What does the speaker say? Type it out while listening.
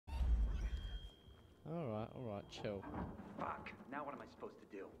Alright, chill. Fuck. Now what am I supposed to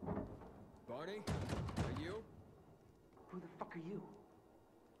do? Barney? Are you? Who the fuck are you?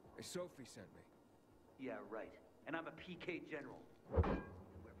 Sophie sent me. Yeah, right. And I'm a PK general. Whoever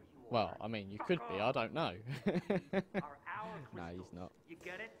you Well, are, I mean, you fuck could be, I off. don't know. Are our crystals. Nah, he's not. You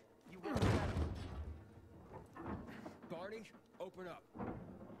get it? You won't let him. Barney, open up.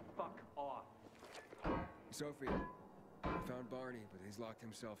 Fuck off. Sophie, I found Barney, but he's locked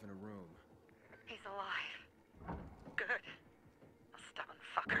himself in a room. He's alive. Good. A stubborn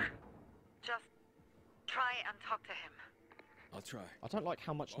fucker. Just try and talk to him. I'll try. I don't like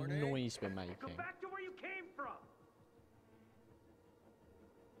how much Barney? noise we're Go making. back to where you came from.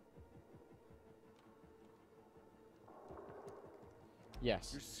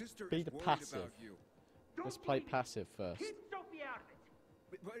 Yes. Your sister Be is the worried passive. about you. Let's Don't play believe me. passive first. Keep Sophie out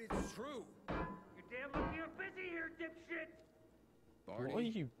of it. But it's true. You're damn lucky you're busy here, dipshit. Barney, What are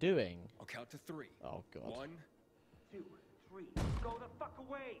you doing? I'll count to 3. Oh, God. 1, 2, 3. Go the fuck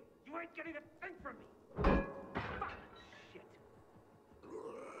away. You ain't getting a thing from me. Fuck. Shit.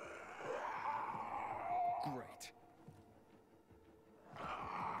 great.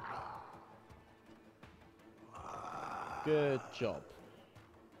 Good job.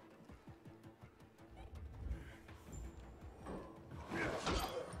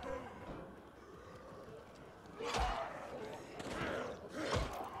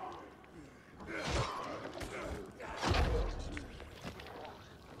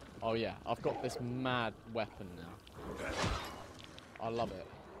 Oh yeah, I've got this mad weapon now. I love it.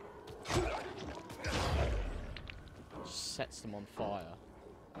 Just sets them on fire.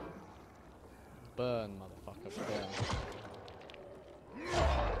 Burn, motherfucker, burn.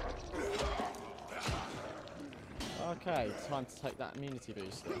 Okay, time to take that immunity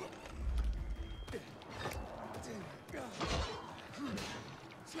booster.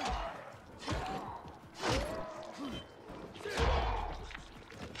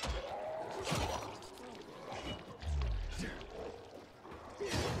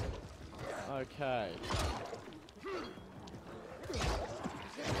 Okay.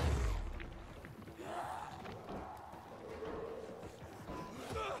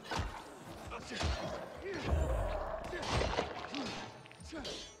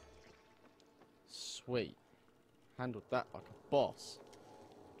 Sweet. Handled that like a boss.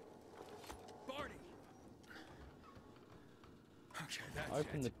 Barney. Okay, that's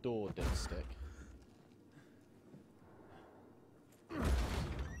Open it. the door, dipstick.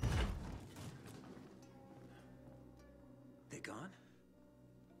 They gone?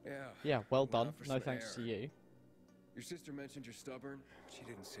 Yeah. Yeah, well Went done. out for No some thanks to air. you. Your sister mentioned you're stubborn. She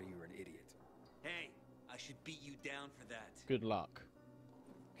didn't say you were an idiot. Hey, I should beat you down for that. Good luck.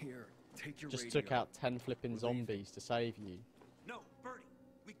 Here, take your Just radio. took out 10 flipping We're zombies to save you. No, Birdie.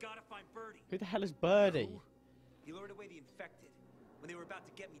 We gotta find Birdie. Who the hell is Birdie? He lured away the infected when they were about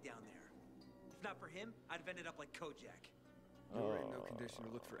to get me down there. If not for him, I'd have ended up like Kojak. You're in no condition to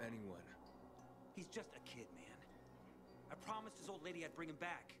look for anyone. He's just a kid, man. I promised his old lady I'd bring him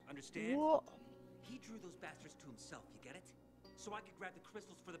back. Understand? What? He drew those bastards to himself, you get it? So I could grab the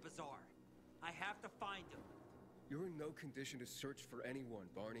crystals for the bazaar. I have to find him. You're in no condition to search for anyone,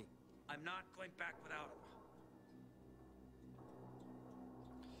 Barney. I'm not going back without him.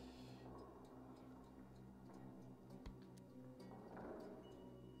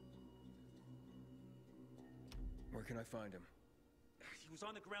 Where can I find him? He was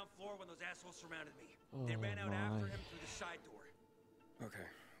on the ground floor when those assholes surrounded me. Oh They ran out after my. him through the side door. Okay,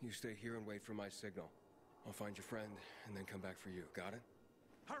 you stay here and wait for my signal. I'll find your friend and then come back for you. Got it?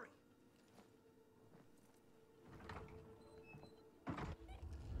 Hurry!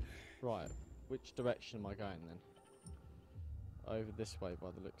 Right, which direction am I going then? Over this way by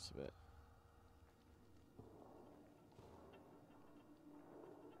the looks of it.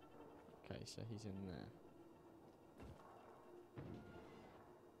 Okay, so he's in there.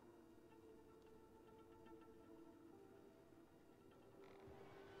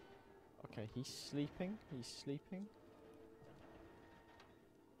 Okay, he's sleeping. He's sleeping.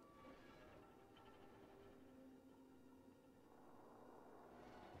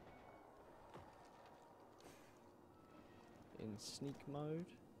 In sneak mode.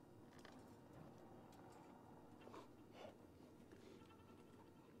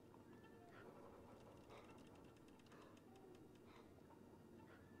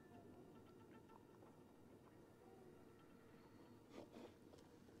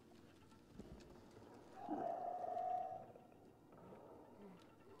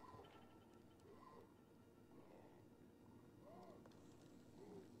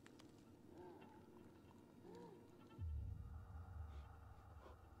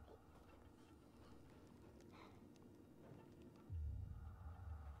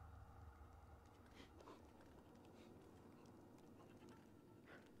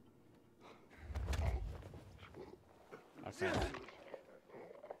 Okay.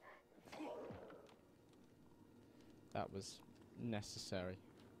 That was necessary.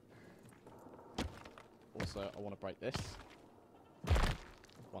 Also, I want to break this.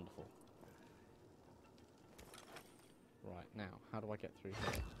 Wonderful. Right, now, how do I get through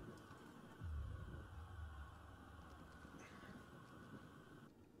here?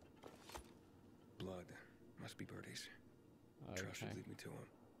 Blood. Must be Birdie's. Okay. Trust should lead me to him.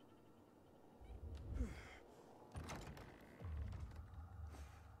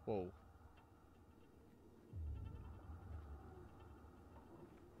 Whoa.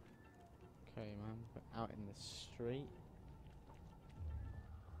 Okay, man, we're out in the street.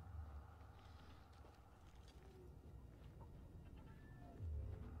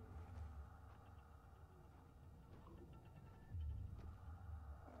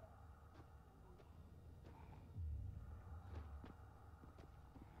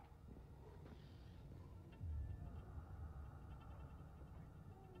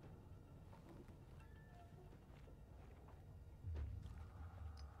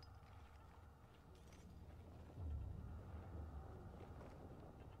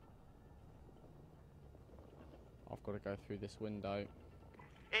 I've got to go through this window.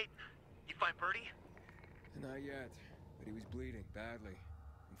 Hey, you find Birdie? Not yet, but he was bleeding badly.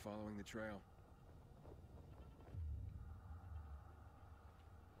 I'm following the trail.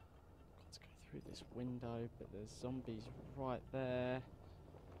 Got to go through this window, but there's zombies right there.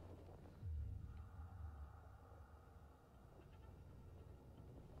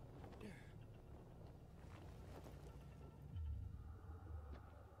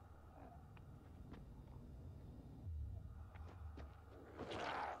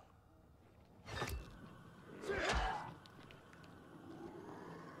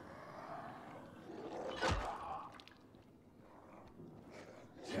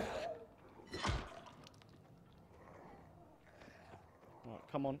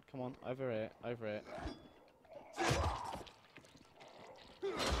 Come on, over here, over here.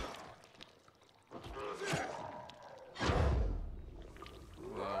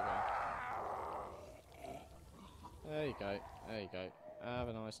 There you go, there you go. Have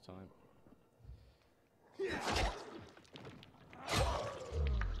a nice time. There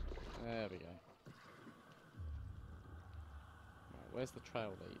we go. Right, where's the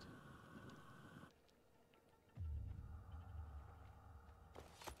trail lead?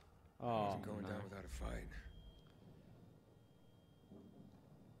 I Oh, wasn't going no. down without a fight.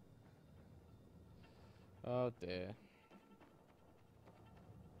 Oh dear.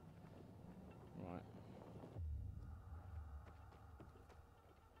 Right.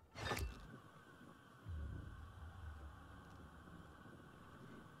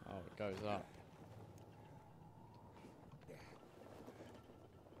 Oh, it goes up.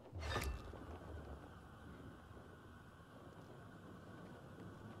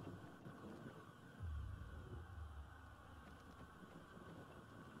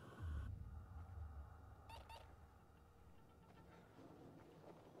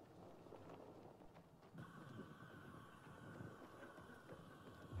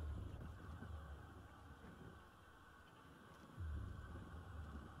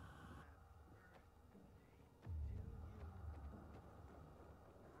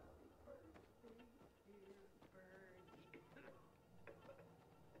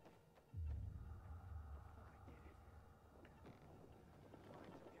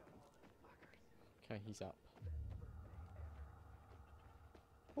 Okay, he's up.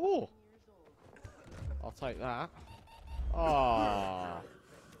 Oh! I'll take that. Ah.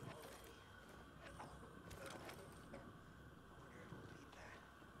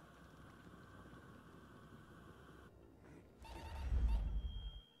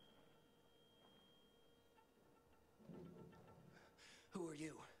 Who are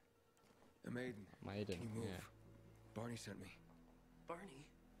you? A maiden. Maiden, Can you move? yeah. Barney sent me. Barney?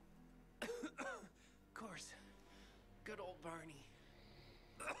 Of course. Good old Barney.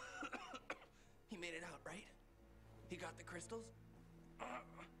 He made it out, right? He got the crystals?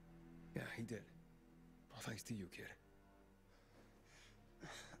 Yeah, he did. All thanks to you, kid.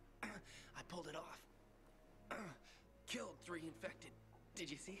 I pulled it off. Killed 3 infected.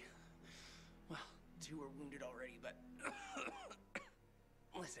 Did you see? Well, 2 were wounded already, but...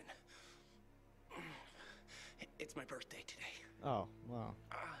 Listen. It's my birthday today. Oh, wow.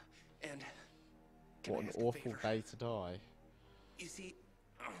 And... can What I an ask a awful favor? day to die. You see,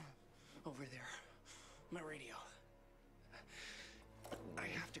 over there, my radio. I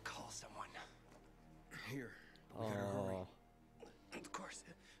have to call someone. Here. We gotta hurry. Oh, Of course,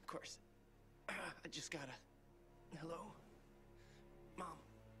 of course. I just gotta... Hello? Mom?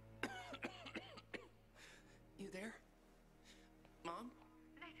 You there?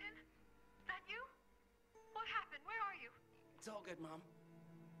 Nathan, where are you? It's all good, Mom.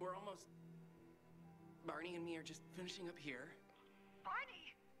 We're almost... Barney and me are just finishing up here.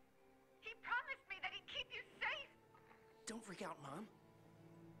 Barney! He promised me that he'd keep you safe! Don't freak out, Mom.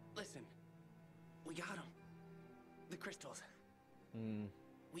 Listen, we got him. The crystals.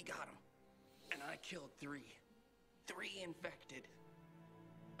 We got him. And I killed 3. 3 infected.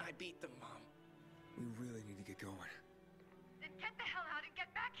 I beat them, Mom. We really need to get going. Then get the hell out and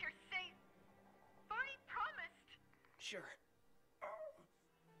get back here safe! Barney promised! Sure.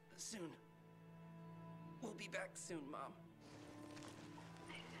 Soon. We'll be back soon, Mom.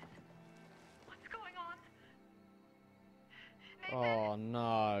 Nathan, what's going on? Nathan! Oh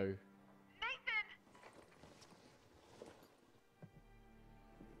no. Nathan!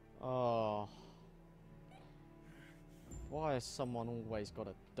 Oh. Why has someone always got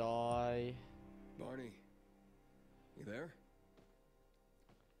to die? Barney, you there?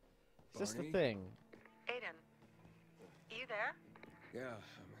 Is this the Barney? thing? Aiden, you there? Yeah,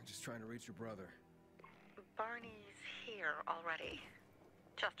 I'm just trying to reach your brother. Barney's here already.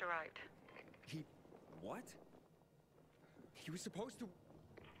 Just arrived. He... what? He was supposed to...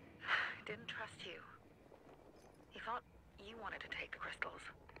 Didn't trust you. He thought you wanted to take the crystals.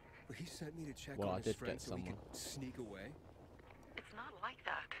 He sent me to check Well, on I his did friend get so he someone. could sneak away. It's not like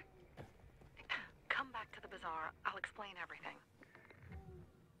that. Come back to the bazaar. I'll explain everything.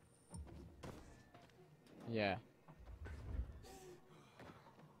 Yeah.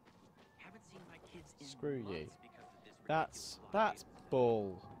 Haven't seen my kids in Screw you. months because of this That's ridiculous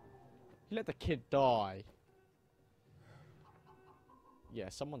bull. You let the kid die. Yeah,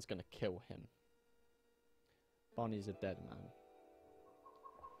 someone's gonna kill him. Barney's a dead man.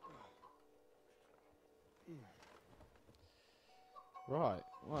 Right,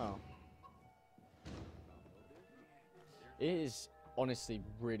 well. It is honestly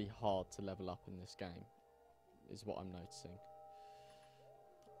really hard to level up in this game, is what I'm noticing.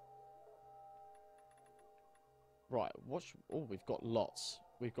 Right, oh, we've got lots.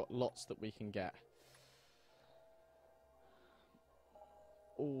 We've got lots that we can get.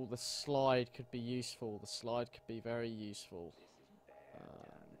 Oh, the slide could be useful. The slide could be very useful.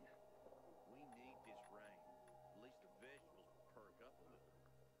 We need this rain. At least the vegetables will perk up a little.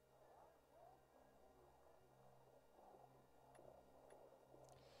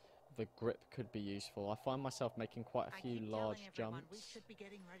 The grip could be useful. I find myself making quite a few large jumps. We should be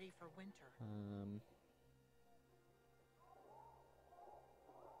getting ready for winter.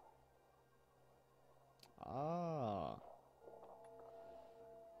 Ah.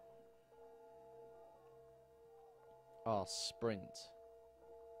 Ah, sprint.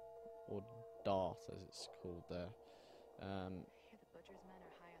 Or dart, as it's called there. I hear the butcher's men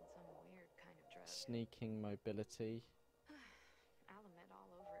are high on some weird kind of drug. Sneaking mobility. I'll admit all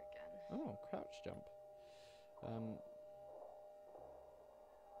over again. Oh, crouch jump.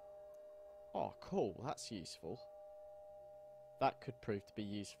 Oh, cool. That's useful. That could prove to be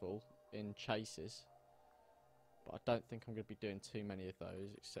useful in chases. But I don't think I'm going to be doing too many of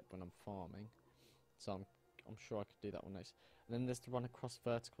those, except when I'm farming. So I'm sure I could do that one next. And then there's the run across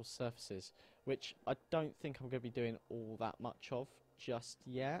vertical surfaces, which I don't think I'm going to be doing all that much of just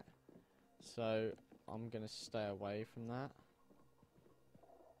yet. So I'm going to stay away from that.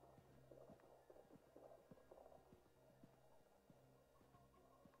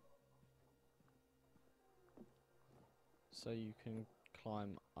 So you can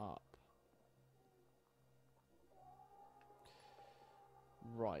climb up.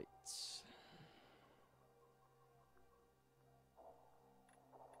 Right.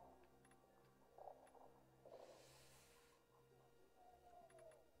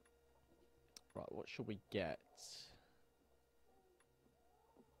 Right, what should we get?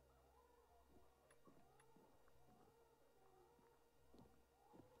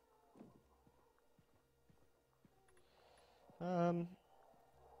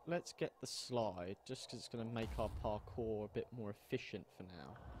 Let's get the slide, just because it's going to make our parkour a bit more efficient for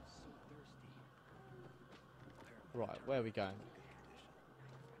now. Right, where are we going?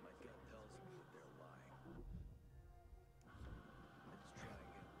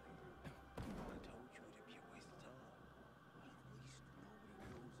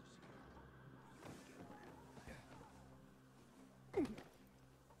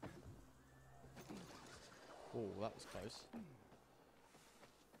 Oh, that was close.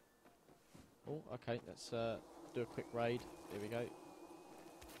 Oh, okay, let's do a quick raid. Here we go.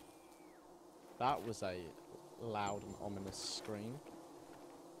 That was a loud and ominous scream.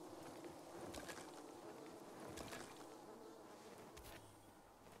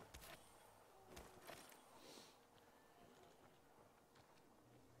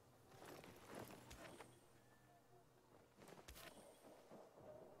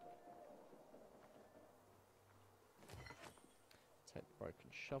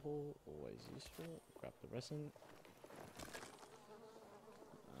 Broken shovel, always useful. Grab the resin.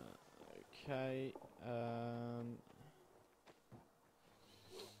 Okay.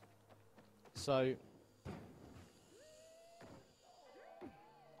 So.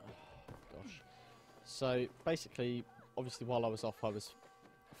 Gosh. So basically, obviously, while I was off, I was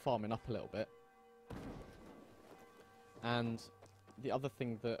farming up a little bit. And the other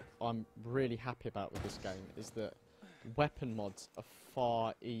thing that I'm really happy about with this game is that weapon mods are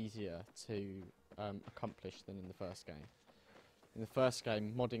far easier to accomplish than in the first game. In the first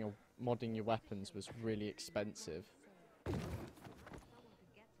game, modding your weapons was really expensive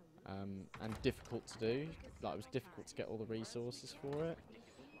and difficult to do. Like, it was difficult to get all the resources for it.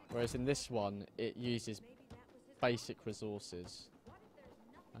 Whereas in this one, it uses basic resources,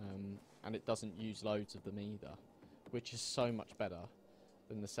 and it doesn't use loads of them either, which is so much better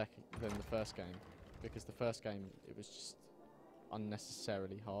than the first game, because the first game it was just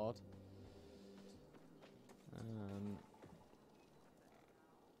unnecessarily hard.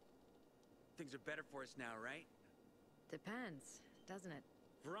 Things are better for us now, right? Depends, doesn't it?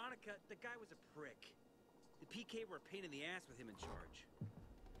 Veronica, the guy was a prick. The PK were a pain in the ass with him in charge.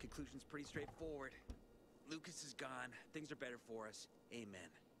 Conclusion's pretty straightforward. Lucas is gone. Things are better for us. Amen.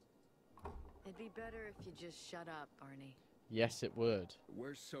 It'd be better if you just shut up, Barney. Yes, it would.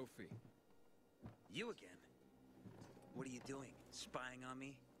 Where's Sophie? You again? What are you doing? Spying on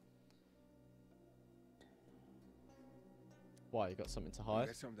me? Why, you got something to You hide?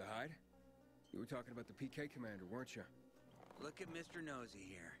 got something to hide? You were talking about the PK commander, weren't you? Look at Mr. Nosy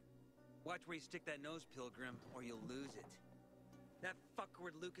here. Watch where you stick that nose, Pilgrim, or you'll lose it. That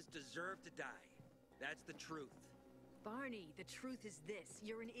fuckward Lucas deserved to die. That's the truth. Barney, the truth is this.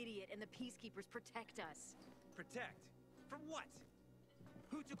 You're an idiot, and the Peacekeepers protect us. Protect? From what?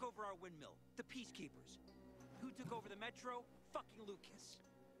 Who took over our windmill? The Peacekeepers. Who took over the Metro? Fucking Lucas.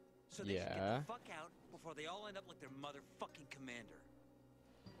 So they should get the fuck out before they all end up like their motherfucking commander.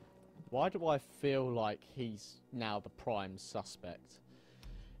 Why do I feel like he's now the prime suspect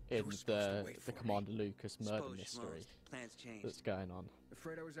in the Commander Lucas murder mystery Plans changed. that's going on?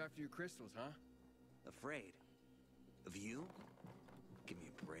 Afraid I was after your crystals, huh? Afraid? Of you? Give me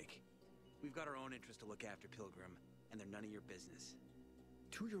a break. We've got our own interests to look after, Pilgrim, and they're none of your business.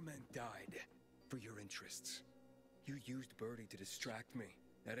 2 of your men died for your interests. You used Birdie to distract me.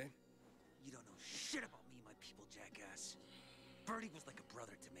 That it? You don't know shit about me and my people, jackass. Birdie was like a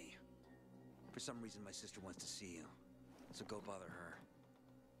brother to me. For some reason, my sister wants to see you. So go bother her.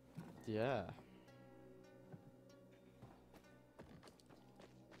 Yeah.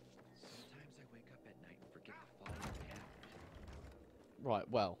 Sometimes I wake up at night and forget the following happened. Right,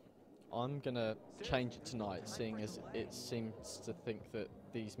 well, I'm gonna change it tonight, seeing as it seems to think that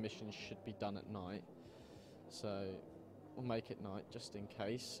these missions should be done at night. So, we'll make it night, just in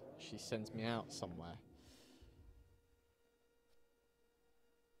case she sends me out somewhere.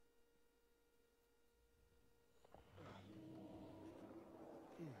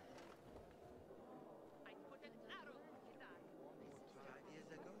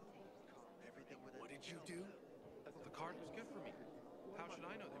 What did you do? The card was good for me. How should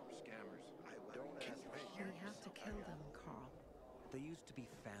I know they were scammers? We have to kill them, Carl. They used to be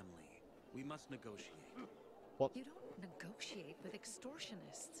family. We must negotiate. What? You don't negotiate with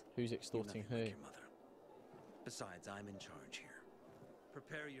extortionists. Who's extorting You're who? nothing like your mother. Besides, I'm in charge here.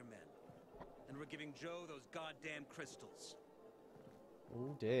 Prepare your men. And we're giving Joe those goddamn crystals.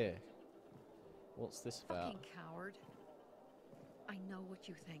 Oh dear. What's this about? Fucking coward. I know what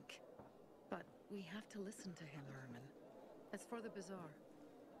you think. But we have to listen to him, Herman. It's for the bazaar.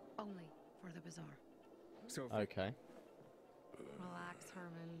 Only for the bazaar. Sophie. Okay. Relax,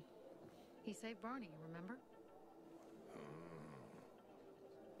 Herman. He saved Barney, remember?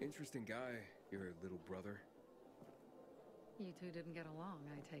 Interesting guy, your little brother. You two didn't get along,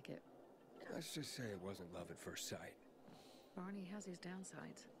 I take it. Let's just say it wasn't love at first sight. Barney has his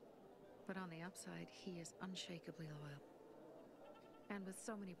downsides. But on the upside, he is unshakably loyal. And with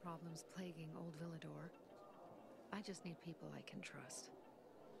so many problems plaguing old Villedor, I just need people I can trust.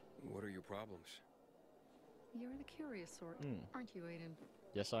 What are your problems? You're the curious sort, aren't you, Aiden?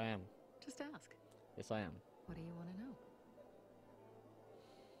 Yes, I am. Just ask. Yes, I am. What do you want to know?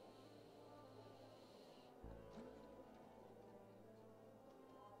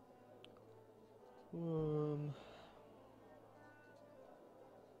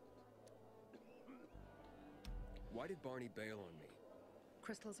 Why did Barney bail on me?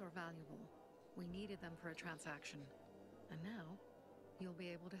 Crystals are valuable. We needed them for a transaction. And now, you'll be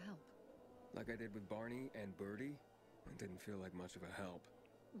able to help. Like I did with Barney and Birdie? It didn't feel like much of a help.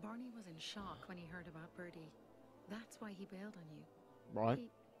 Barney was in shock when he heard about Birdie. That's why he bailed on you. Right.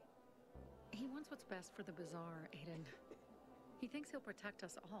 He wants what's best for the bazaar, Aiden. He thinks he'll protect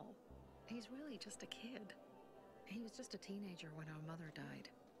us all. He's really just a kid. He was just a teenager when our mother died.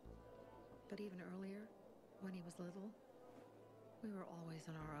 But even earlier, when he was little, we were always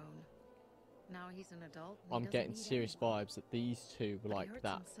on our own. Now he's an adult. I'm getting serious vibes that these two were like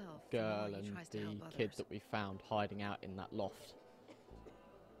that girl and the kid that we found hiding out in that loft.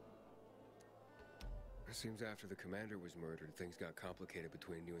 It seems after the commander was murdered, things got complicated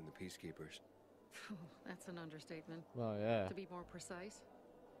between you and the peacekeepers. That's an understatement. Oh, yeah. To be more precise,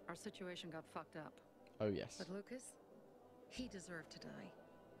 our situation got fucked up. Oh, yes. But Lucas, he deserved to die.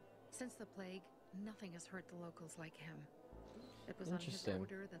 Since the plague, nothing has hurt the locals like him. It was on his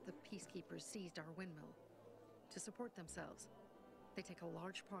order that the peacekeepers seized our windmill. To support themselves, they take a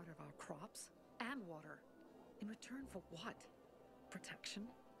large part of our crops and water. In return for what? Protection?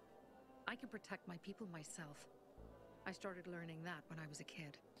 I can protect my people myself. I started learning that when I was a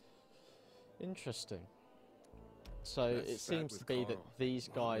kid. Interesting. So it seems to be that these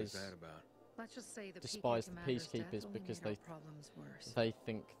guys Let's just say the despise the peacekeepers because they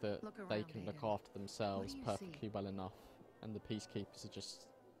think that they can look after themselves perfectly well enough, and the peacekeepers are just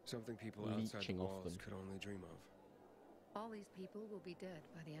something people outside the walls could only dream of. All these people will be dead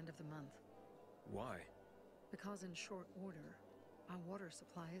by the end of the month. Why? Because in short order, our water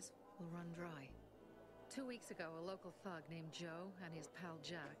supplies will run dry. 2 weeks ago, a local thug named Joe and his pal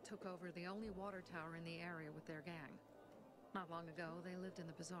Jack took over the only water tower in the area with their gang. Not long ago, they lived in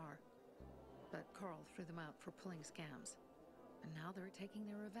the bazaar, but Carl threw them out for pulling scams, and now they're taking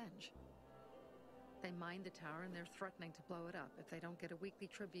their revenge. They mined the tower and they're threatening to blow it up if they don't get a weekly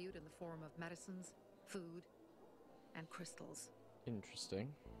tribute in the form of medicines, food, and crystals. Interesting.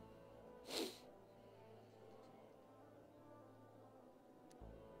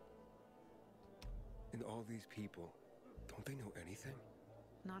 And all these people, don't they know anything?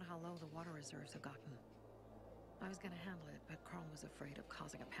 Not how low the water reserves have gotten. I was gonna handle it, but Carl was afraid of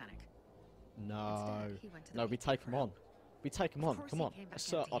causing a panic. No. Instead, he went to the No, we take them on. We take them on. Of course Come he on. came back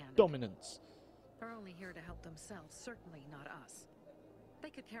Assert our empty-handed. dominance. They're only here to help themselves, certainly not us. They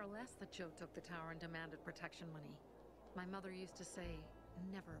could care less that Joe took the tower and demanded protection money. My mother used to say,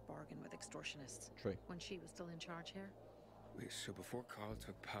 never bargain with extortionists. True. When she was still in charge here. Wait, so before Carl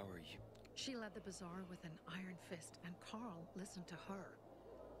took power, She led the bazaar with an iron fist, and Carl listened to her.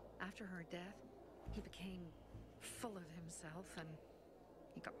 After her death, he became full of himself, and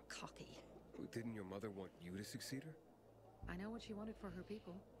he got cocky. Didn't your mother want you to succeed her? I know what she wanted for her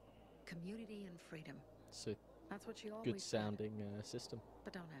people. Community and freedom. It's a That's what she always good sounding system.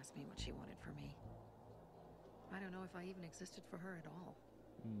 But don't ask me what she wanted for me. I don't know if I even existed for her at all.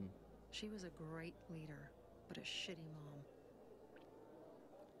 She was a great leader, but a shitty mom.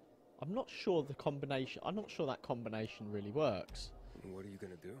 I'm not sure that combination really works. What are you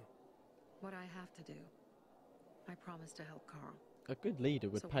gonna do? What I have to do. I promise to help Carl. A good leader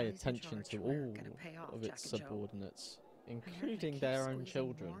would So pay while he's in attention charge, to we're all gonna pay off of Jack its and Joe. subordinates, And you're gonna including keep their own squeezing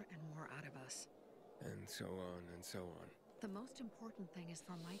children. More and more out of us. And so on and so on. The most important thing is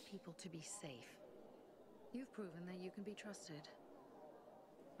for my people to be safe. You've proven that you can be trusted.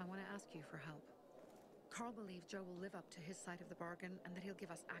 I want to ask you for help. Carl believes Joe will live up to his side of the bargain and that he'll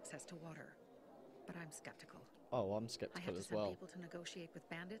give us access to water. But I'm skeptical. Oh, I'm I skeptical have to as send well. people to negotiate with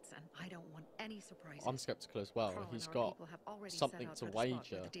bandits, and I don't want any surprises. I'm skeptical as well. Carl and He's our got people have already something set to out where the spot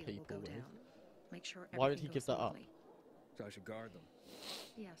wager where the deal will people go with. down. Make sure Why would he everything give goes that up? smoothly. So I should guard them.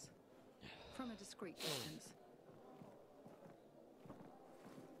 Yes. From a discreet distance.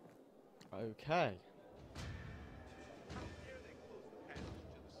 Okay. How dare they close the passage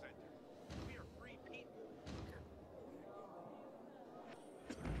to the center? We are free people.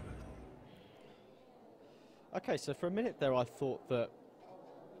 Okay, so for a minute there I thought that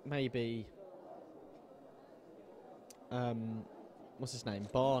maybe what's his name?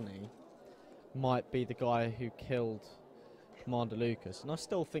 Barney might be the guy who killed Commander Lucas, and I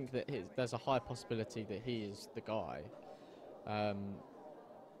still think that there's a high possibility that he is the guy.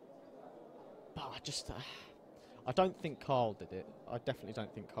 But I don't think Carl did it. I definitely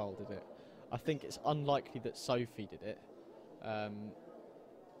don't think Carl did it. I think it's unlikely that Sophie did it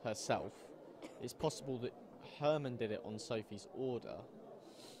herself. It's possible that Herman did it on Sophie's order.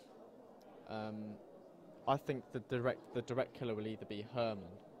 I think the direct killer will either be Herman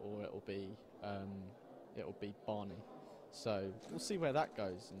or it'll be Barney. So we'll see where that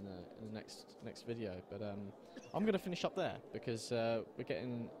goes in the next video. But I'm going to finish up there because we're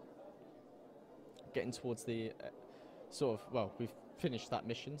getting towards the we've finished that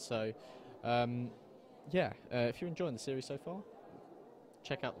mission. So yeah, if you're enjoying the series so far,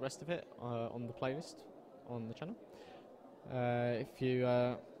 check out the rest of it on the playlist on the channel. If you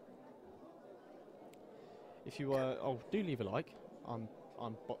oh, do leave a like. I'm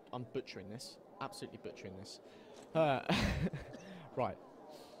butchering this, absolutely butchering this. Right.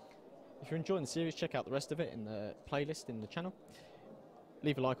 If you're enjoying the series, check out the rest of it in the playlist in the channel.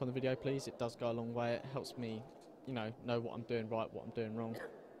 Leave a like on the video, please. It does go a long way. It helps me, you know what I'm doing right, what I'm doing wrong.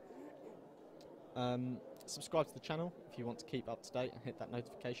 Subscribe to the channel if you want to keep up to date, and hit that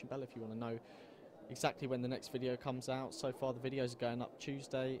notification bell if you want to know exactly when the next video comes out. So far the videos are going up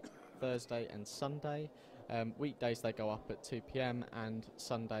Tuesday, Thursday and Sunday. Weekdays they go up at 2 PM and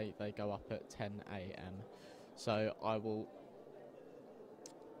Sunday they go up at 10 AM. So I will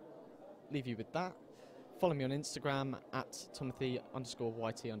leave you with that. Follow me on Instagram at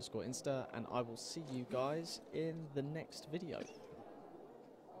Timothy_YT_Insta, and I will see you guys in the next video.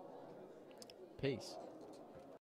 Peace.